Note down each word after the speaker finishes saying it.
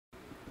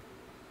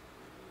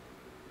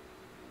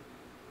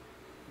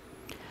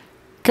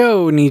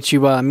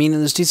Konnichiwa,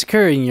 meaning this is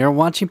occurring. You're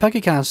watching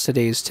PocketCast.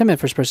 Today's 10-minute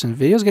first-person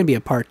video is going to be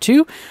a part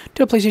 2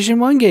 to a PlayStation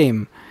 1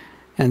 game.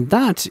 And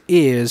that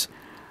is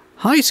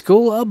High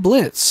School of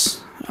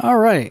Blitz.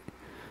 Alright,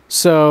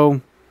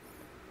 so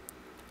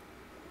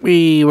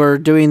we were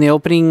doing the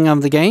opening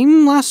of the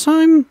game last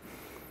time.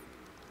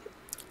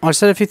 I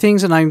said a few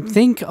things and I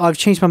think I've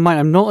changed my mind.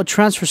 I'm not a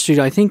transfer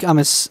student. I think I'm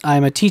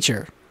a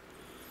teacher.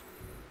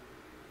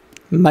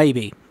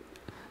 Maybe.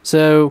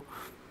 So,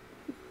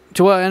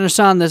 to what I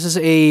understand, this is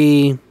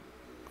a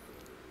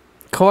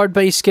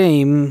card-based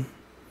game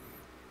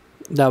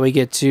that we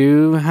get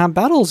to have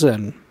battles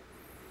in.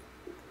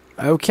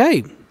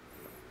 Okay.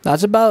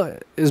 That's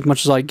about as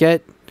much as I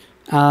get.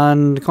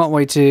 And can't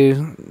wait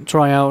to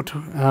try out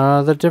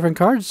the different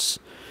cards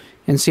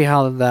and see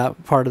how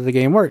that part of the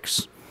game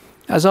works.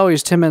 As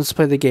always, 10 minutes to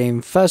play the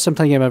game. First, I'm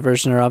playing a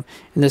version of,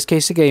 in this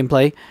case, the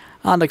gameplay.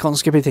 And I can't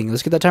skip anything.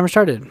 Let's get that timer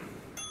started.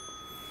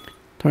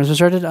 Timer's been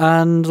started,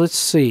 and let's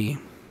see.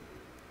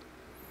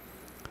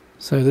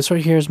 So this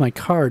right here is my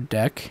card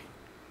deck.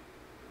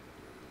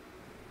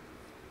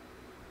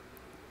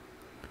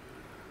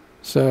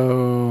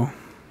 So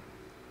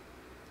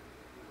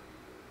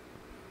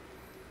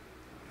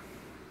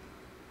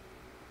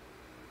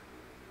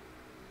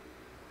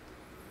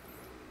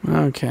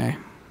okay.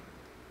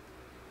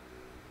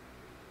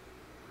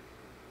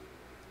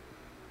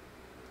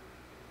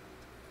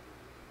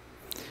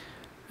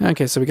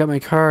 Okay, so we got my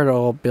card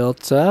all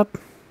built up.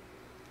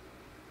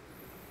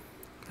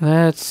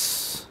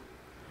 Let's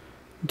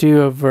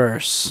do a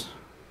verse.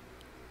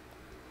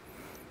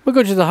 We'll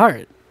go to the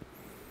heart,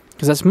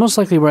 because that's most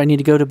likely where I need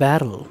to go to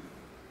battle.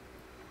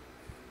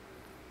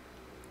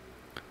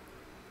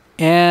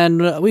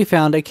 And we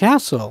found a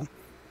castle.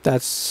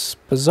 That's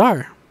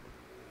bizarre.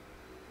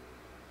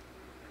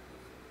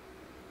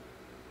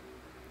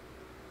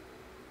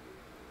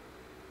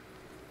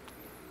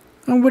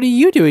 And what are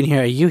you doing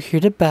here? Are you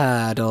here to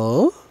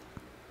battle?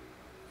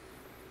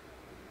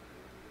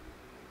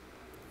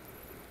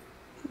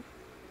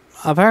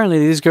 Apparently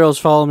these girls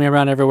follow me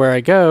around everywhere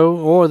I go,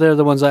 or they're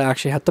the ones I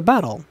actually have to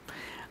battle.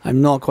 I'm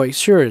not quite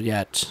sure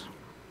yet.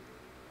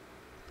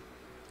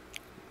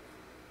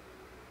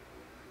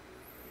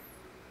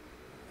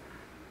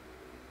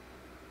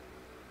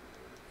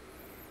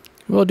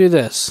 We'll do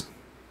this.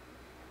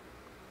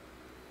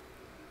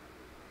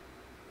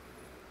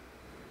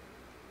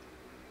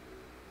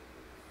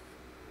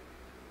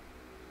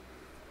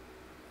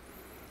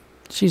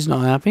 She's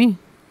not happy.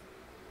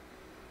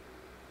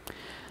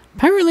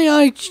 Apparently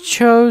I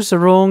chose the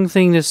wrong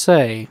thing to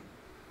say.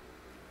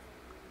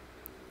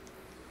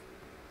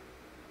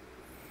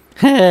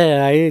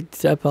 I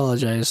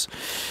apologize.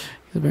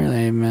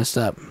 Apparently I messed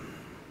up.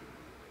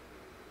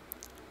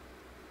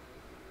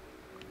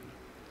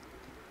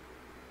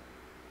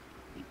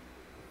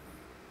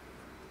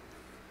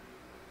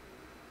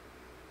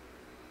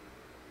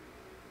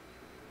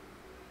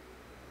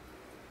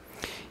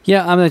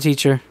 Yeah, I'm the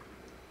teacher.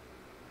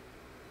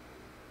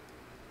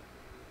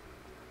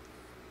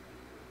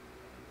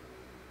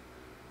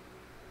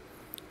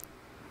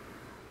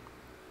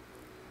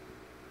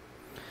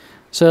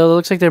 So it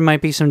looks like there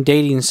might be some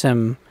dating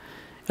sim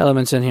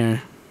elements in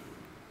here.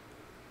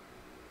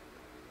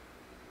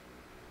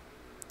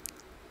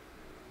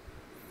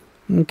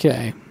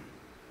 Okay.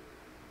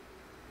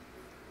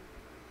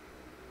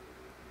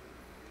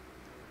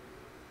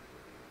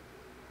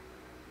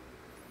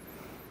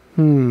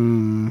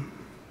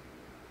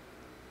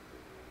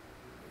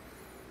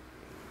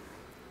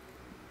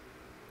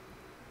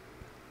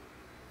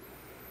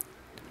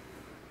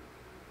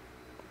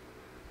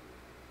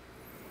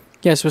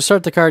 Yes, we'll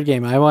start the card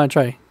game. I want to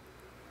try.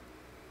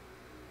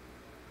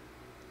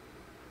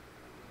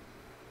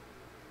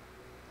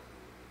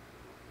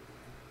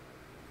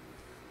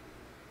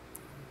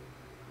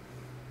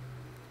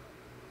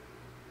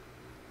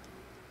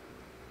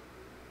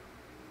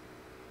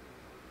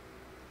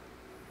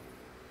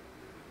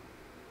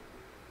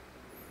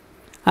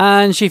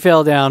 And she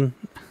fell down.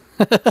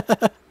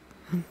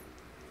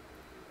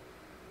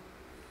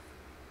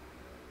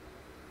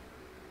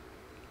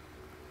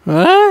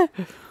 What?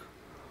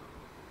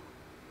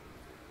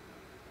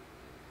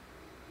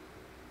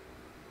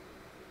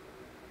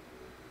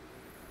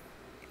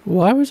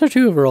 Why was there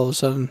two of her all of a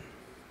sudden?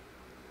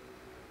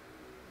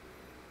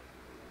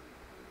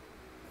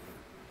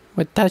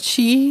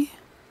 Watashi?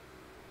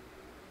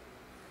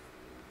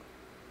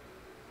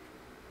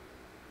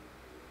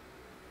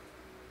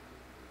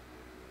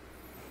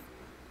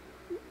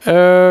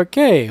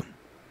 Okay.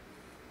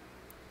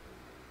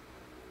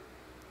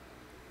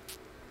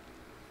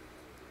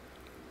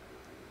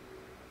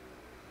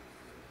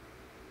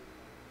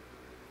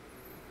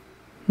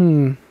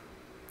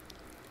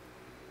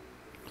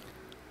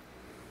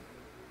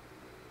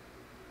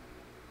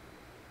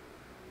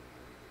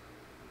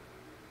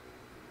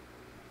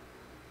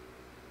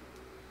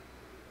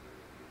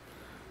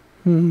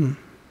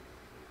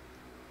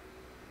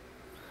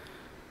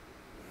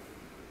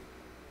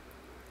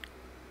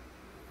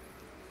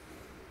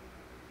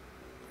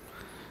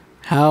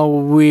 How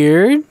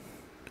weird.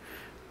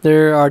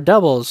 there are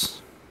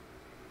doubles.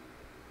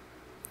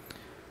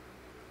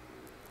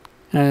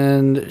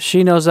 And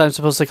she knows that I'm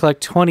supposed to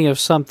collect 20 of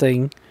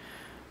something.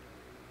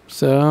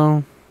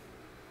 So,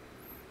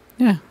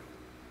 yeah.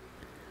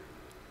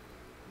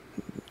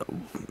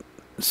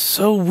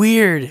 So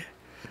weird.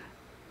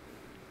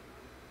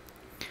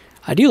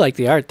 I do like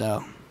the art,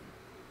 though.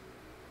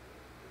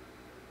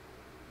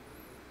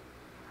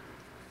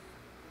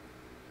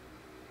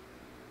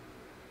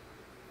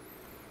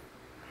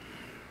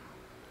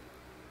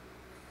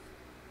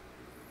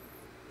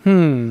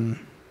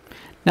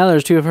 Now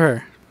there's two of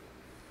her.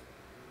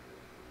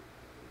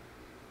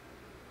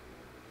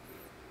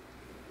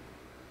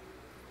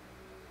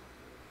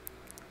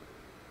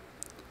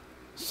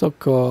 So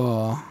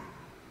cool.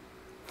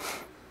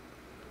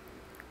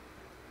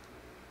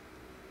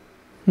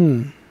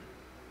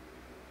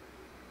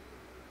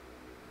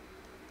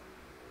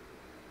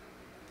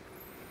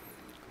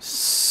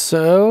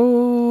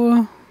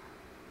 So...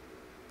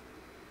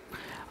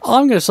 Oh,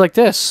 I'm going to select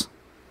this.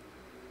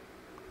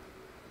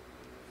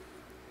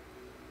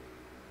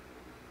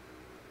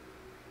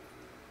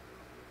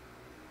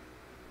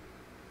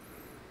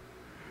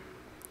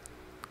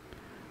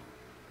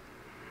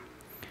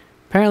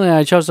 Apparently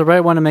I chose the right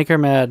one to make her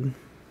mad.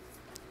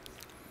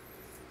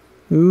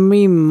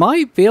 We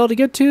might be able to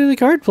get to the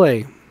card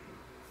play.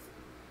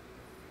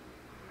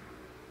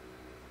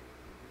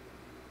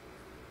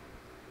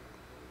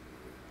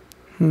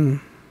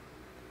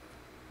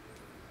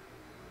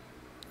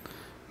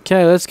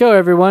 Okay, let's go,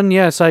 everyone.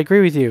 Yes, I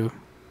agree with you.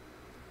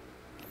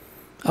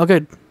 Oh,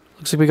 good.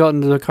 Looks like we got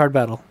into the card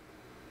battle.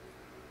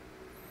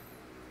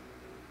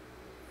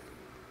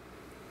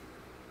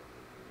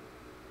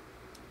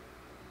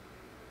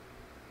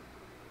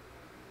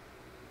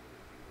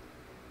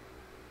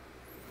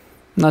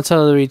 And that's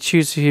how we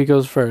choose who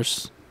goes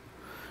first.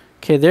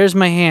 Okay, there's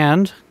my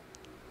hand.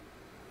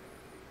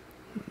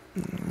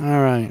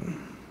 Alright.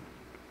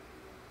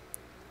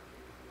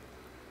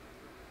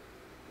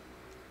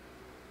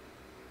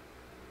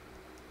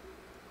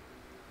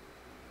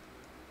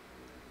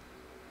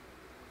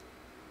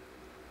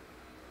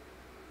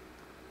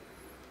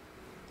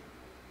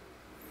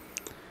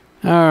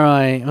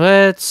 Alright,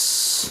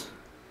 let's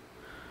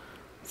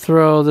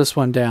throw this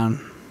one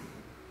down.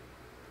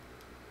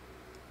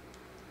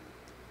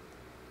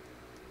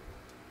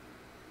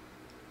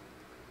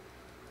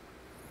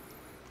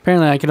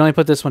 Apparently I can only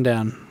put this one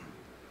down.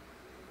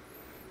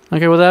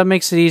 Okay, well that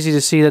makes it easy to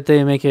see that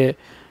they make it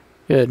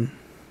good.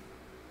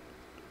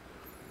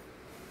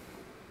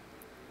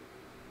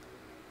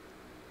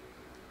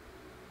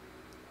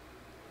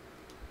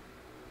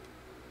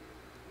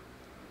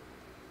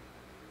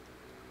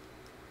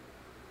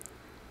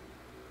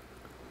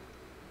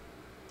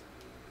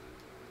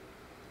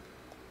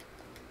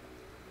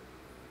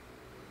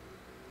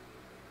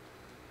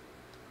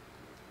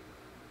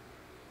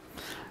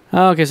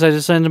 Okay, so I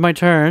just ended my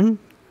turn.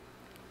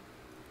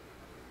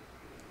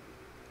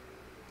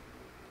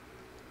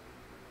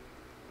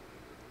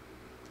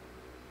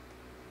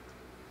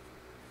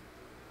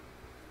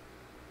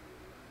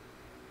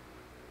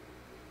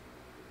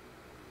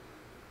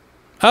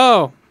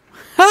 Oh!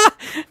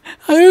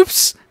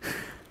 Oops!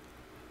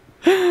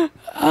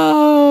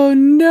 Oh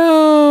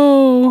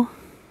no!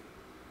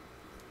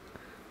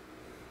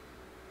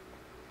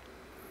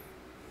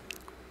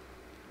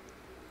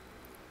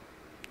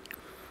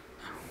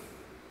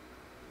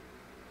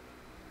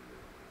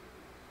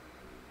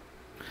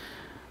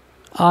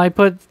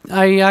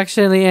 I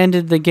accidentally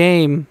ended the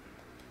game.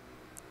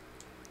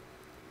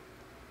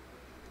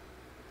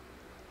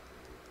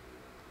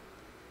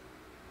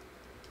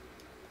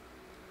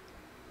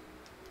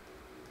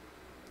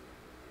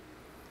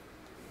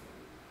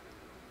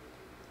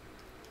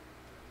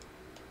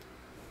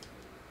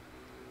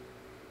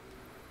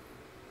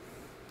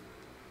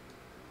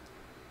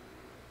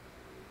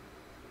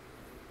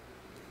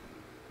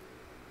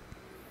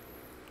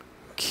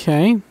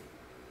 Okay.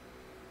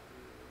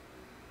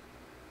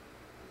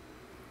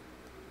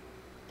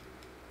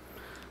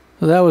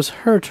 So that was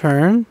her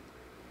turn.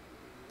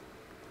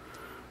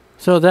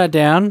 Throw that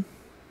down.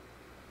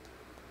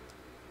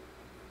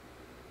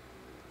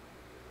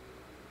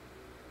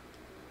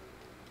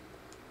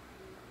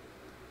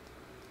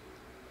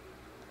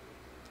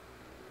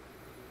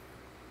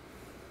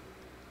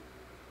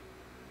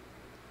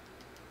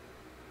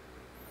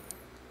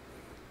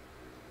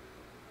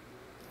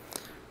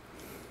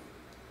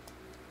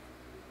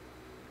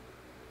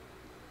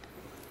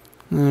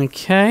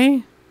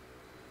 Okay.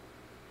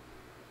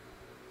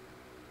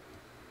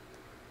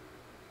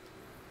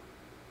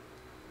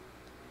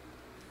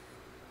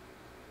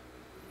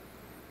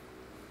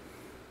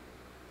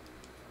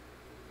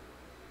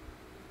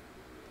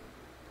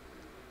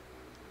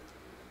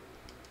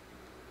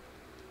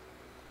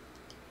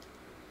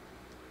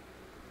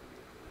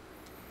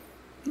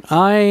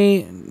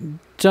 I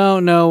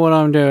don't know what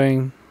I'm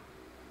doing.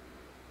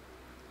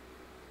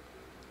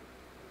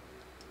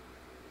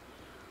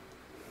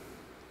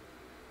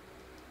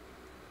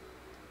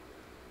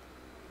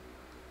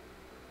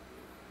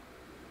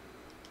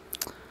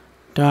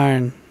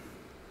 Darn.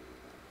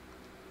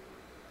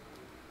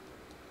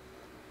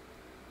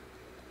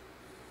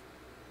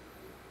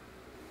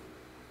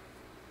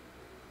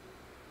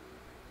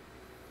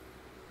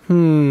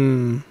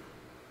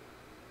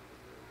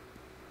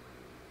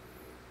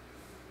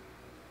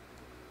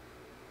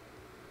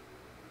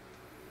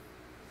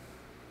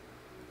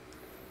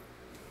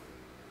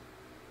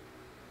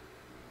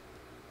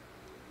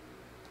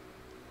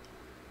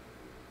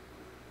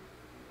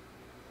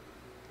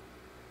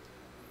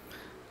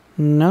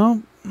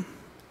 No.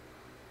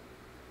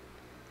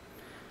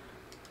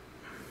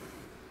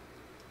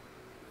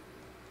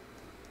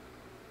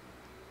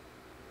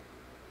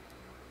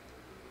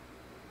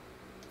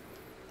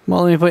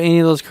 Well, let me put any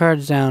of those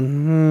cards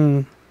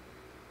down.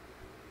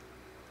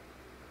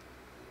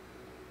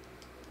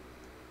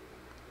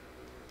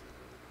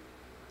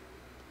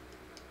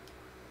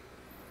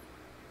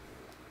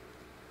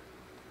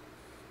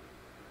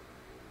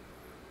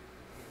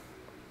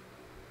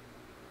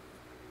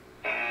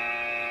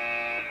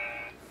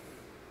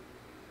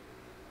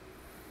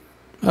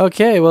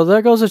 Okay, well,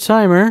 there goes a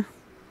timer.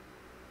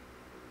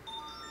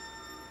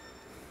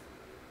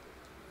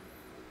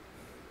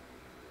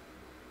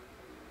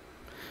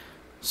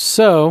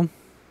 So,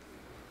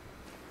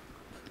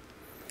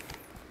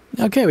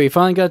 okay, we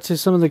finally got to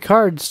some of the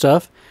card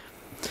stuff.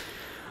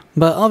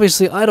 But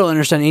obviously, I don't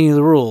understand any of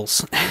the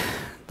rules.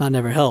 That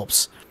never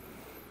helps.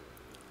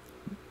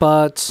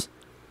 But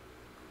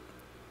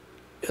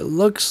it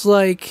looks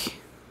like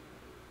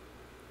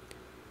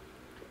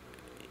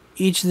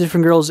each of the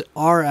different girls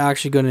are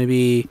actually going to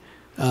be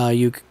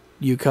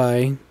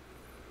yokai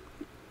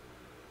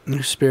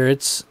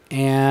spirits,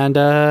 and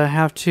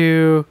have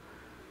to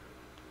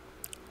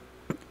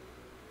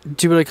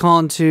do what I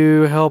call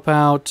to help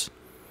out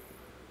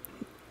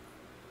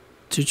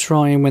to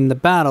try and win the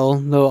battle,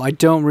 though I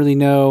don't really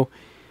know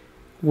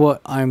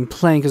what I'm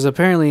playing, because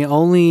apparently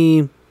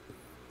only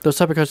those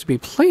type of cards to be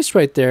placed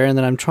right there, and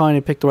then I'm trying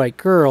to pick the right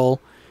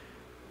girl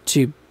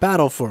to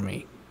battle for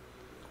me.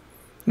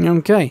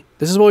 Okay,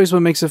 this is always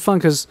what makes it fun,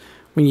 because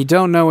when you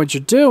don't know what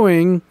you're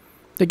doing,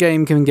 the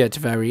game can get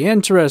very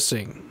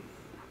interesting.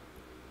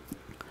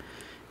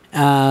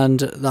 And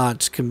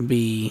that can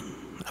be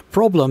a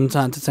problem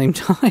at the same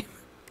time.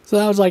 So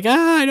I was like,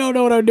 I don't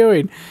know what I'm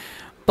doing.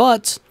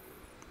 But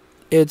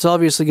it's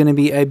obviously going to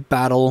be a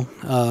battle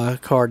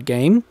card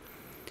game.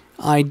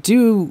 I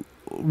do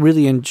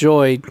really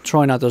enjoy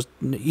trying out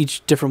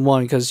each different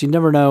one, because you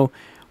never know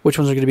which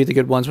ones are going to be the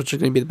good ones, which are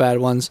going to be the bad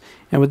ones.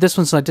 And with this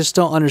one, since I just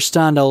don't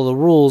understand all the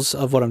rules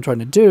of what I'm trying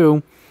to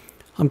do,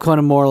 I'm kind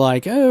of more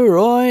like, oh,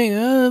 right,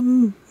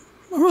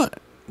 alright.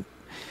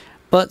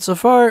 But so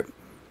far,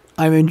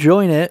 I'm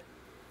enjoying it,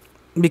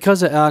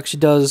 because it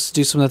actually does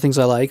do some of the things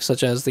I like,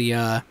 such as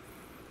the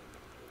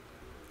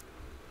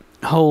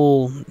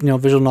whole,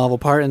 visual novel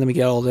part, and then we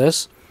get all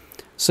this.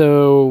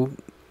 So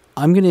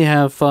I'm going to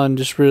have fun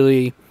just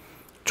really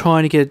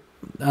trying to get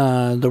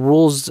the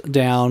rules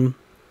down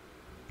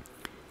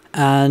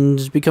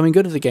and becoming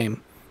good at the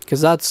game, because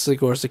that's, of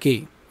course, the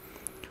key.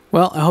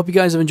 Well, I hope you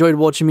guys have enjoyed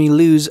watching me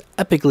lose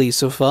epically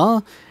so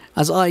far,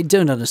 as I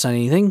don't understand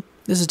anything.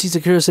 This is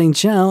Tsakura saying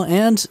ciao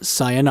and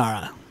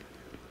sayonara.